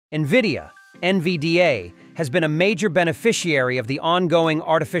Nvidia, NVDA, has been a major beneficiary of the ongoing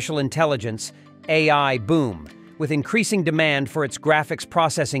artificial intelligence (AI) boom, with increasing demand for its graphics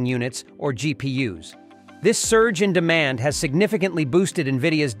processing units, or GPUs. This surge in demand has significantly boosted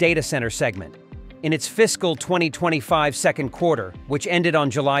Nvidia's data center segment. In its fiscal 2025 second quarter, which ended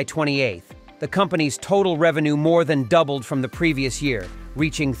on July 28th, the company's total revenue more than doubled from the previous year,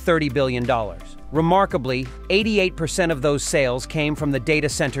 reaching $30 billion. Remarkably, 88% of those sales came from the data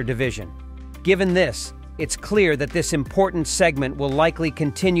center division. Given this, it's clear that this important segment will likely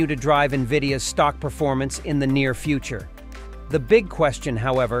continue to drive Nvidia's stock performance in the near future. The big question,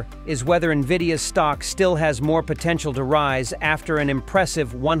 however, is whether Nvidia's stock still has more potential to rise after an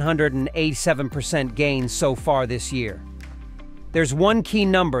impressive 187% gain so far this year. There's one key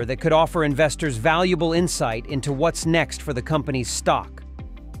number that could offer investors valuable insight into what's next for the company's stock.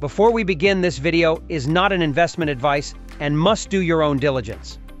 Before we begin, this video is not an investment advice and must do your own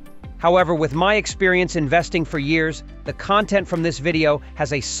diligence. However, with my experience investing for years, the content from this video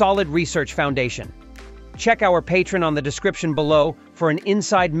has a solid research foundation. Check our Patreon on the description below for an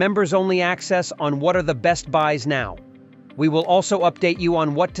inside members-only access on what are the best buys now. We will also update you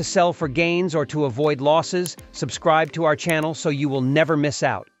on what to sell for gains or to avoid losses. Subscribe to our channel so you will never miss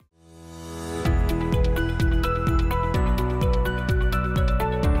out.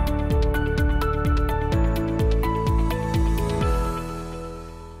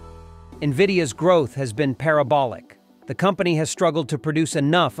 Nvidia's growth has been parabolic. The company has struggled to produce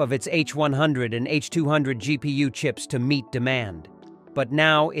enough of its H100 and H200 GPU chips to meet demand. But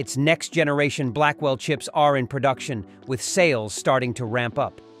now its next-generation Blackwell chips are in production, with sales starting to ramp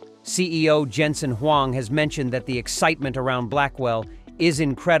up. CEO Jensen Huang has mentioned that the excitement around Blackwell is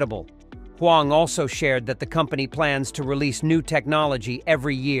incredible. Huang also shared that the company plans to release new technology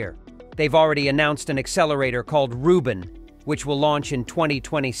every year. They've already announced an accelerator called Rubin, which will launch in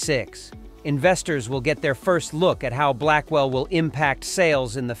 2026. Investors will get their first look at how Blackwell will impact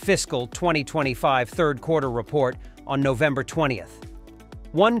sales in the fiscal 2025 third quarter report on November 20th.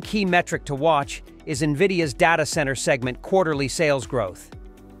 One key metric to watch is Nvidia's data center segment quarterly sales growth.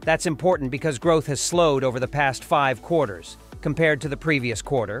 That's important because growth has slowed over the past 5 quarters, compared to the previous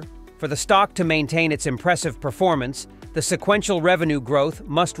quarter. For the stock to maintain its impressive performance, the sequential revenue growth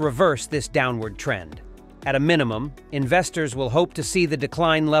must reverse this downward trend. At a minimum, investors will hope to see the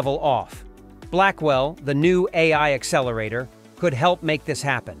decline level off. Blackwell, the new AI accelerator, could help make this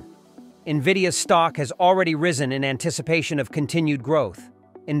happen. Nvidia's stock has already risen in anticipation of continued growth.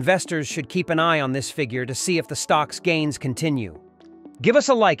 Investors should keep an eye on this figure to see if the stock's gains continue. Give us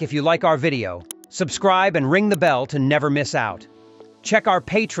a like if you like our video, subscribe and ring the bell to never miss out. Check our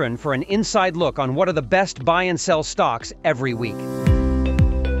Patreon for an inside look on what are the best buy and sell stocks every week.